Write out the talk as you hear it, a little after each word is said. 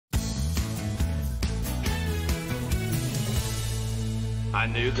I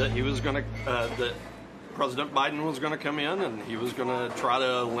knew that he was going to, that President Biden was going to come in and he was going to try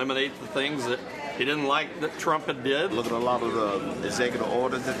to eliminate the things that he didn't like that Trump had did. Look at a lot of the executive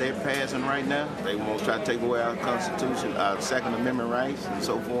orders that they're passing right now. They want to try to take away our Constitution, our Second Amendment rights, and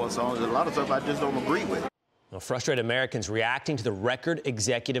so forth and so on. There's a lot of stuff I just don't agree with. Well, frustrated Americans reacting to the record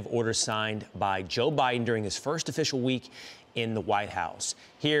executive order signed by Joe Biden during his first official week in the White House.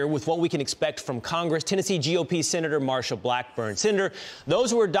 Here with what we can expect from Congress, Tennessee GOP Senator Marsha Blackburn. Senator,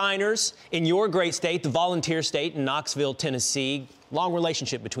 those were diners in your great state, the volunteer state in Knoxville, Tennessee. Long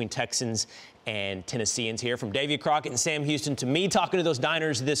relationship between Texans and Tennesseans here, from Davy Crockett and Sam Houston to me talking to those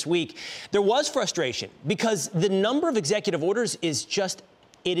diners this week. There was frustration because the number of executive orders is just,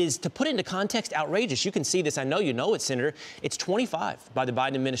 it is, to put it into context, outrageous. You can see this. I know you know it, Senator. It's 25 by the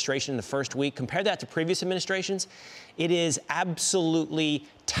Biden administration in the first week. Compare that to previous administrations. It is absolutely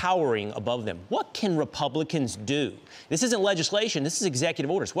towering above them. What can Republicans do? This isn't legislation. This is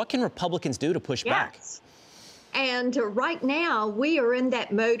executive orders. What can Republicans do to push back? And right now, we are in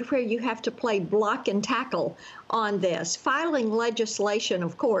that mode where you have to play block and tackle on this. Filing legislation,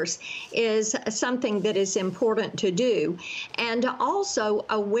 of course, is something that is important to do. And also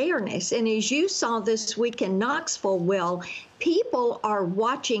awareness. And as you saw this week in Knoxville, Will, people are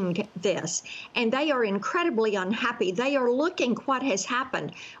watching this, and they are incredibly unhappy. They are looking what has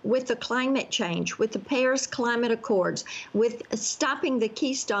happened with the climate change, with the Paris Climate Accords, with stopping the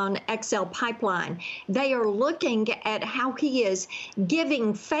Keystone XL pipeline. They are looking at how he is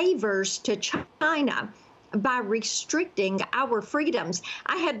giving favors to China by restricting our freedoms.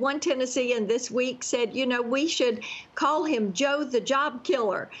 I had one Tennessean this week said, you know, we should call him Joe the Job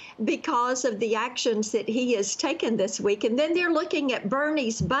Killer because of the actions that he has taken this week. And then they're looking at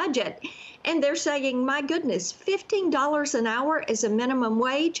Bernie's budget and they're saying, my goodness, $15 an hour is a minimum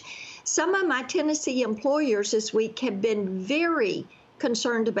wage. Some of my Tennessee employers this week have been very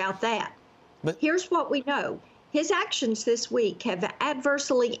concerned about that. But here's what we know. His actions this week have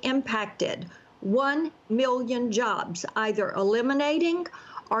adversely impacted 1 million jobs, either eliminating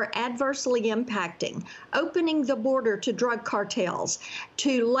or adversely impacting, opening the border to drug cartels,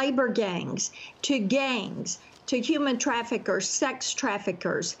 to labor gangs, to human traffickers, sex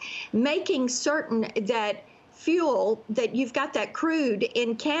traffickers, making certain that fuel, that you've got that crude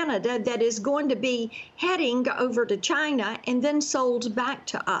in Canada that is going to be heading over to China and then sold back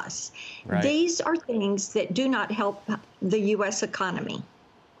to us. Right. These are things that do not help the U.S. economy.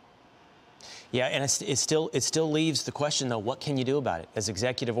 Yeah, and it still leaves the question, though, what can you do about it? As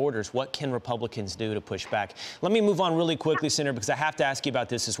executive orders, what can Republicans do to push back? Let me move on really quickly, Senator, because I have to ask you about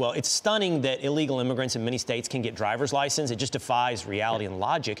this as well. It's stunning that illegal immigrants in many states can get driver's license. It just defies reality and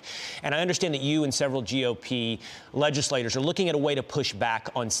logic. And I understand that you and several GOP legislators are looking at a way to push back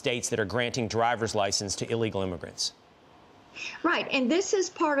on states that are granting driver's license to illegal immigrants. Right, and this is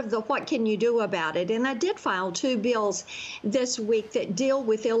part of the what can you do about it. And I did file 2 bills this week that deal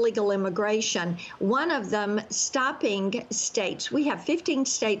with illegal immigration. One of them stopping states. We have 15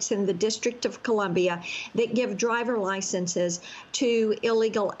 states in the District of Columbia that give driver licenses to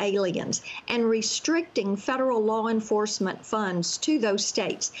illegal aliens and restricting federal law enforcement funds to those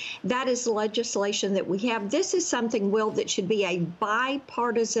states. That is legislation that we have. This is something, Will, that should be a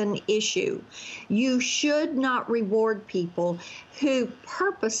bipartisan issue. You should not reward people who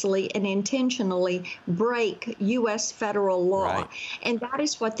purposely and intentionally break U.S. federal law, right. And that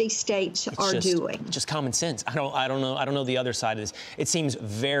is what these states are doing. Just common sense. I don't know the other side of this. It seems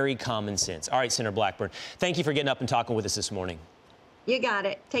very common sense. All right, Senator Blackburn, thank you for getting up and talking with us this morning. You got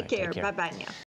it. Take care. Bye-bye now.